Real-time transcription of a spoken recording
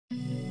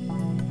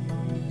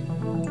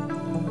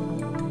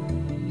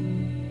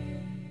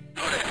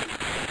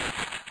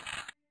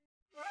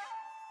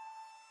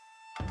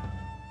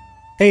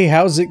Hey,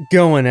 how's it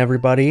going,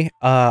 everybody?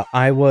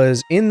 I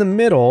was in the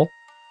middle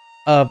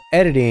of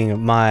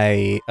editing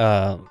my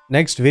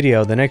next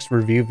video, the next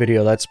review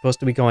video that's supposed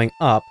to be going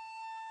up,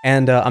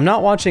 and I'm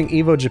not watching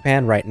Evo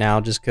Japan right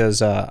now just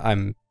because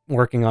I'm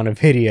working on a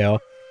video,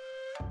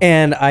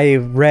 and I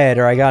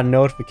got a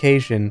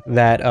notification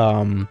that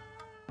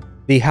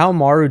the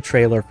Haomaru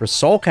trailer for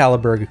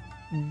Soulcalibur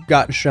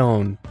got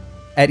shown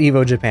at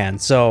Evo Japan,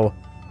 so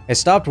I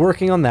stopped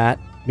working on that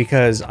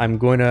because I'm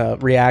going to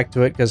react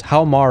to it because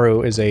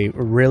Haomaru is a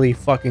really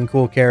fucking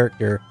cool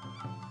character,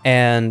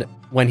 and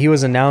when he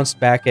was announced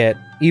back at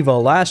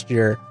Evo last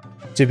year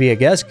to be a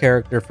guest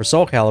character for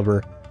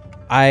Soulcalibur,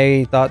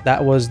 I thought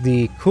that was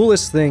the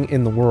coolest thing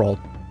in the world.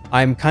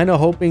 I'm kind of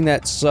hoping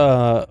that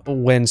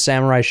when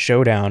Samurai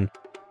Showdown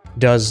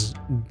does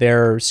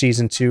their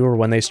season 2, or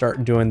when they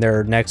start doing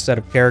their next set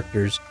of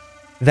characters,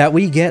 that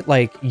we get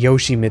like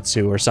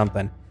Yoshimitsu or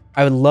something.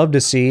 I would love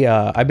to see,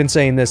 I've been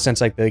saying this since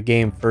like the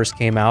game first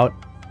came out,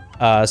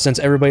 since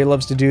everybody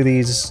loves to do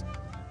these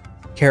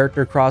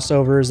character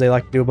crossovers, they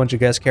like to do a bunch of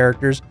guest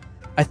characters,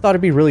 I thought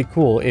it'd be really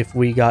cool if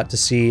we got to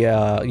see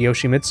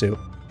Yoshimitsu.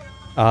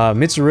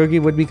 Mitsurugi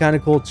would be kind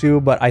of cool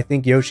too, but I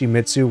think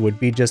Yoshimitsu would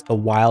be just the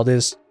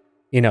wildest,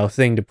 you know,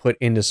 thing to put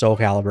into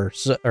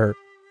Soulcalibur, or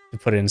to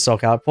put it in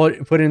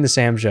Soulcalibur, put it in the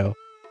Samjo.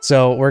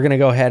 So we're going to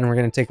go ahead and we're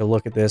going to take a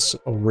look at this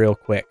real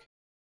quick.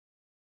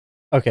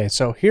 Okay,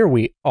 so here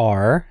we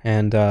are,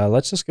 and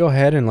let's just go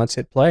ahead and let's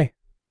hit play.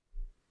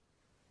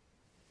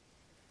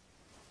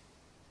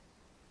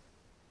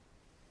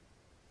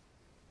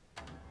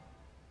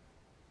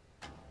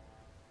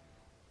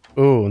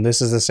 Ooh, and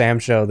this is the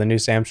Samjo, the new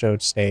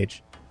Samjo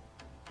stage.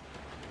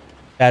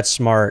 That's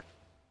smart.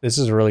 This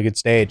is a really good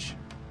stage.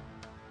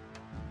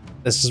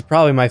 This is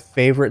probably my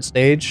favorite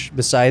stage,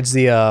 besides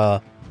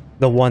the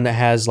one that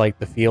has like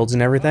the fields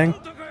and everything.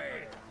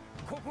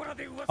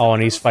 Oh,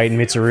 and he's fighting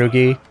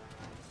Mitsurugi.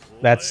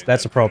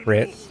 That's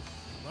appropriate.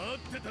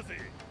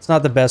 It's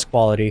not the best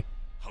quality.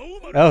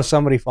 Oh,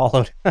 somebody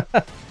followed.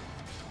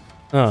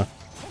 Oh,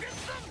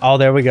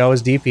 there we go,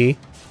 his DP.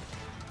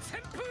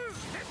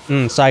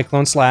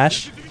 Cyclone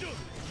Slash.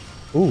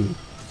 Ooh.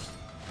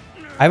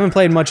 I haven't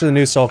played much of the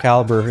new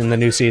Soulcalibur in the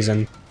new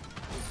season.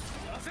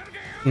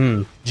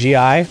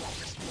 GI.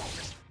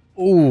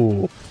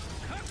 Ooh.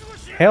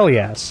 Hell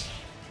yes.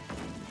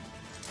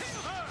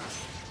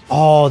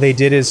 Oh, they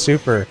did his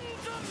super.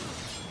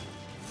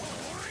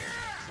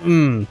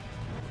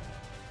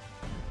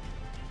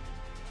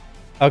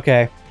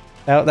 Okay.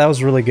 That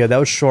was really good. That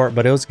was short,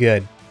 but it was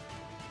good.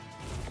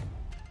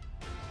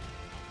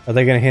 Are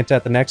they going to hint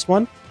at the next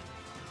one?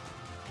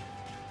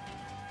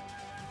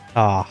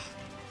 Ah.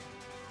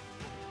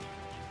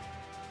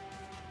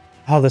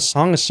 Oh, the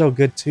song is so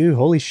good too.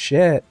 Holy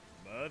shit.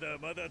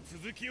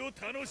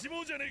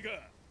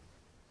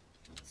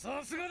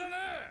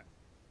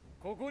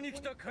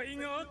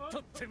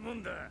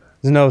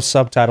 There's no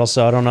subtitles,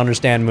 so I don't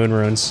understand Moon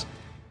Runes.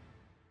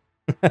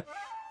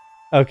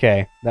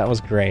 Okay, that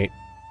was great.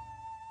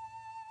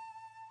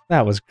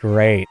 That was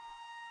great.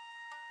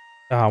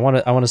 Oh, I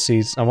want to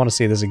see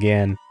this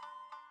again.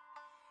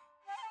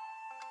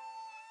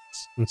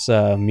 Let's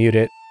mute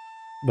it,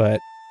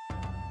 but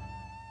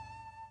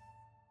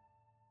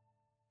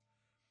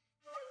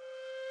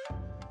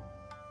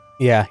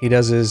yeah, he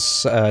does his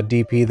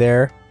DP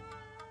there,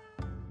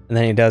 and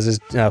then he does his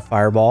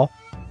fireball.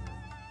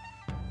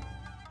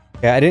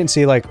 Yeah, I didn't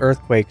see like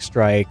Earthquake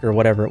Strike or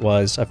whatever it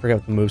was. I forget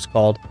what the move's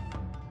called.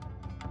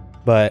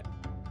 But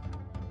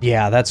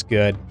yeah, that's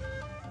good.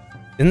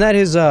 Isn't that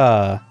his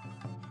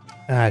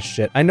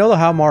shit. I know the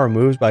Haomaru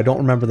moves, but I don't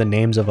remember the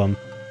names of them.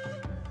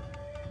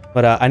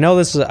 But I know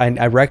this is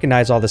I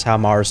recognize all this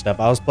Haomaru stuff.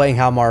 I was playing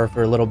Haomaru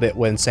for a little bit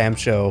when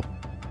Samjo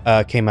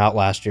came out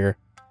last year.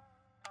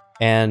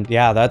 And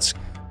yeah,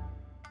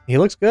 he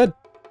looks good.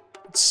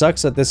 It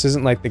sucks that this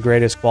isn't like the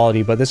greatest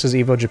quality, but this is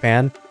Evo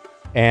Japan,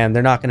 and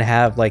they're not going to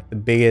have like the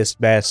biggest,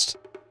 best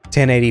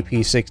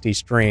 1080p 60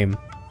 stream.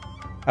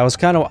 I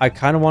kind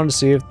of wanted to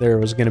see if there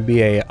was going to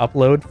be a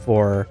upload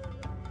for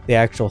the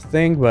actual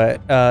thing,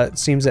 but it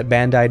seems that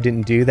Bandai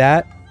didn't do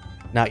that,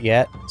 not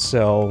yet.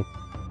 So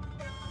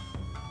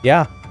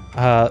yeah,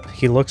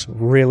 he looks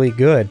really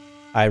good.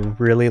 I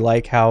really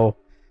like how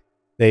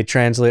they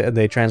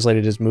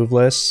translated his move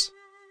lists.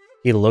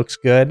 He looks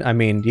good. I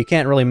mean, you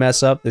can't really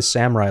mess up this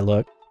samurai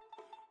look.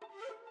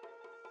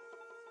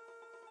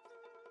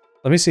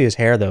 Let me see his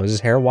hair, though. Is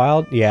his hair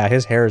wild? Yeah,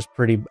 his hair is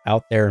pretty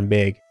out there and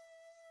big.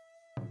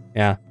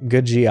 Yeah,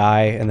 good GI,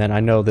 and then I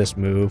know this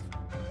move.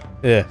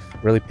 Ugh,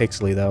 really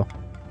pixely, though.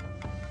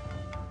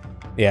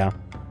 Yeah,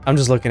 I'm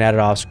just looking at it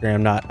off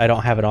screen. I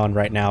don't have it on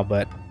right now,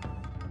 but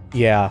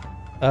yeah.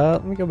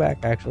 Let me go back,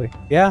 actually.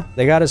 Yeah,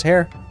 they got his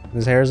hair.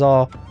 His hair's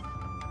all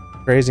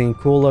crazy and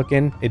cool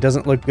looking. It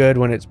doesn't look good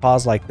when it's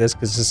paused like this,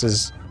 because this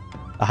is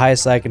the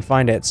highest I can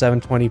find it at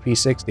 720p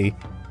 60.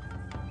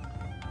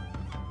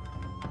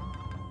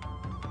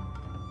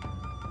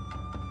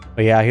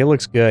 But yeah, he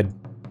looks good.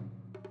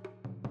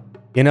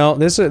 You know,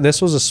 this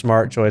was a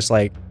smart choice.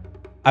 Like,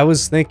 I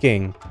was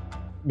thinking,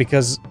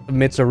 because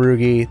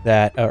Mitsurugi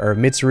that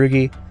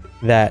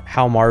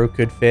Haomaru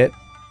could fit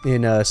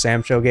in a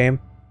Samsho game,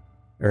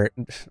 or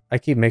I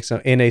keep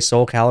mixing in a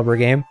Soulcalibur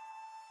game,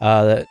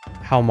 that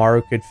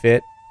Haomaru could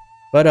fit.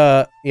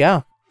 But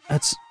yeah,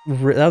 that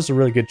was a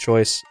really good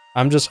choice.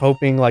 I'm just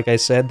hoping, like I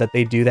said, that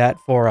they do that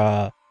for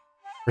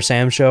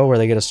Samsho, where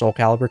they get a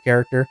Soulcalibur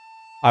character.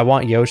 I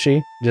want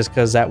Yoshi, just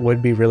because that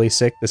would be really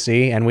sick to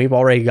see, and we've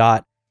already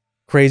got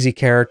crazy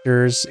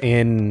characters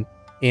in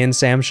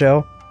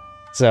Samsho,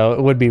 so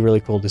it would be really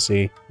cool to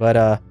see. But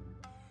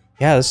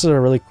yeah, this is a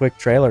really quick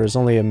trailer. It's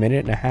only 1.5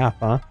 minutes,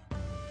 huh?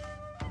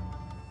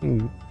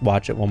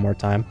 Watch it one more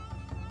time.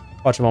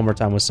 Watch it one more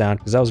time with sound,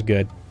 because that was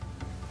good.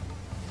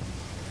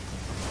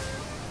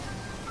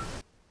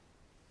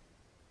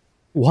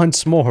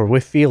 Once more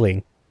with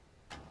feeling.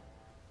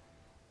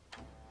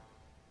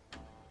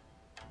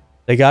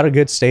 They got a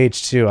good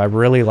stage too. I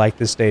really like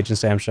this stage in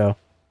Samsho.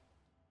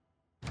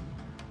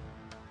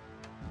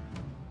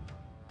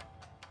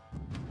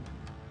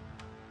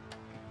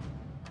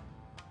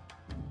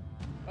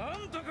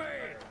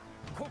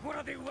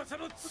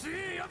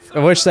 I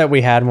wish that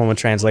we had one with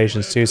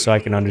translations too, so I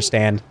can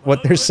understand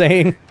what they're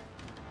saying.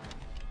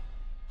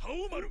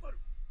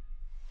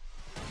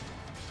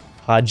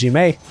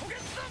 Hajime.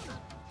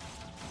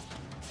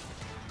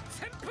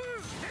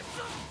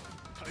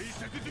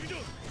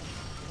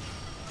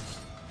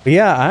 But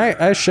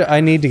yeah,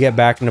 I need to get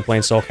back into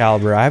playing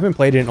Soulcalibur. I haven't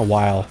played it in a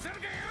while.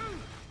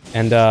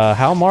 And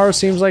Haomaru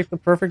seems like the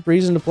perfect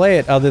reason to play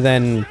it, other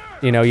than,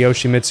 you know,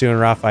 Yoshimitsu and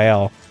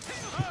Raphael.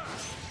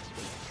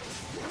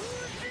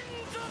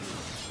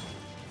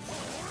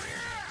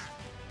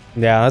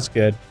 Yeah, that's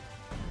good.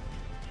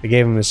 They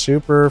gave him a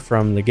super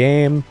from the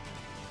game.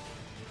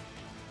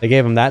 They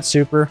gave him that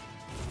super.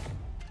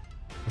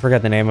 I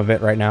forgot the name of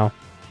it right now.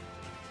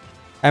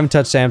 I haven't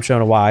touched Samsho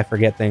in a while. I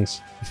forget things.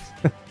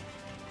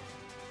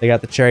 They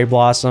got the Cherry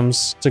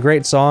Blossoms. It's a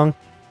great song.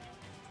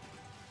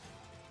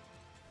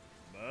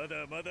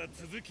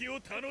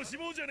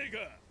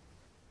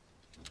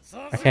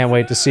 I can't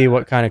wait to see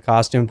what kind of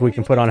costumes we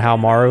can put on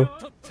Haomaru.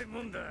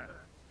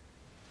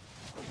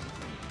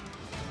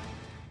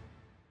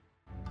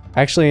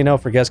 Actually, you know,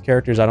 for guest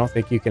characters, I don't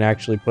think you can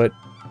actually put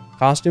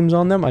costumes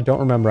on them. I don't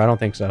remember. I don't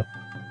think so.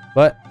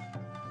 But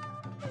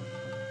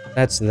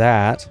that's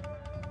that.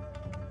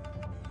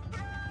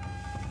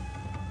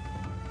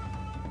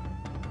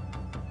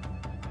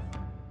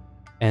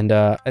 And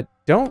I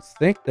don't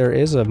think there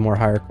is a more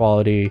higher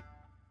quality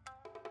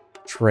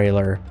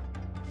trailer.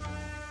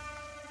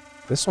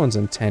 This one's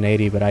in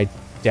 1080, but I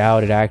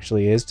doubt it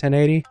actually is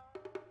 1080.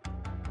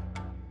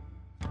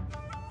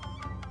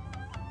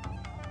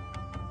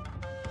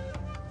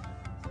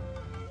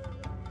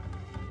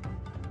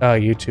 Oh,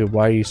 YouTube,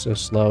 why are you so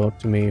slow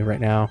to me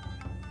right now?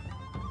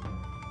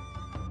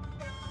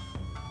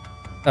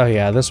 Oh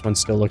yeah, this one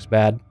still looks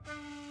bad.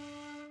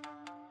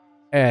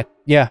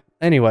 Yeah,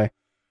 anyway.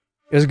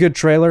 It was a good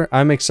trailer.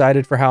 I'm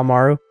excited for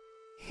Haomaru.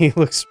 He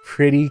looks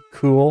pretty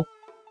cool,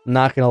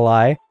 not gonna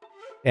lie.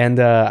 And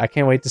I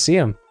can't wait to see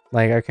him.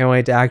 Like, I can't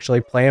wait to actually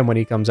play him when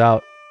he comes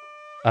out.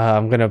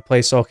 I'm gonna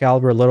play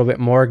Soulcalibur a little bit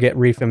more, get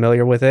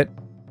re-familiar with it.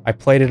 I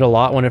played it a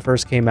lot when it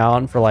first came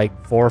out for like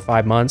 4 or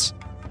 5 months.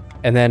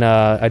 And then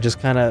I just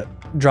kind of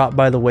dropped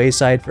by the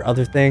wayside for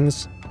other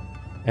things.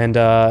 And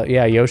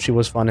yeah, Yoshi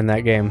was fun in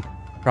that game.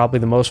 Probably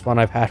the most fun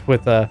I've had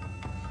with a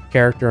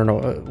character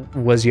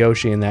was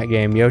Yoshi in that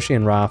game. Yoshi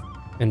and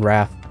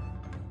Raph.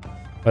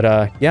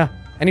 But yeah,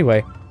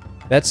 anyway,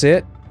 that's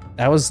it.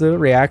 That was the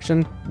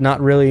reaction.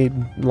 Not really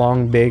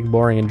long, big,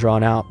 boring, and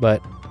drawn out,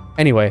 but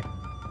anyway,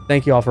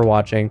 thank you all for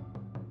watching.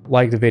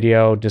 Like the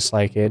video,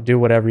 dislike it, do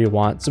whatever you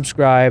want.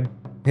 Subscribe,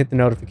 hit the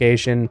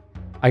notification.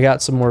 I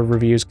got some more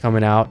reviews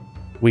coming out.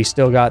 We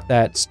still got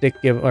that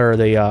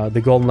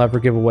the golden lever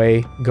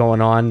giveaway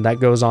going on.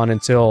 That goes on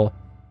until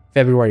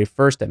February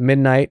 1st at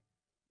midnight,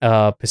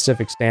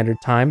 Pacific Standard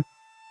Time.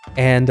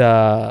 And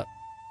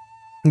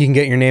you can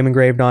get your name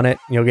engraved on it.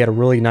 You'll get a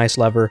really nice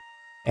lever.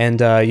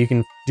 And you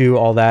can do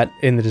all that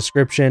in the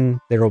description.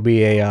 There will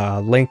be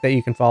a link that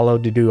you can follow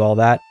to do all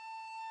that.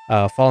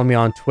 Follow me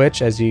on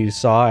Twitch. As you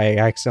saw, I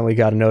accidentally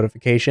got a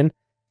notification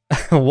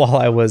while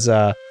I was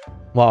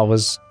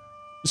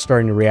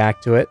starting to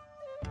react to it.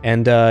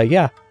 And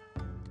yeah,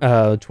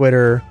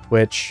 Twitter,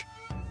 Twitch,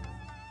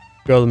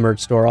 go to the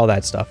merch store, all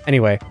that stuff.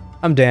 Anyway,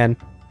 I'm Dan.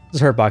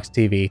 This is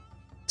HurtboxTV.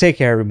 Take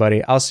care,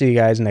 everybody. I'll see you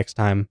guys next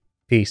time.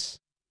 Peace.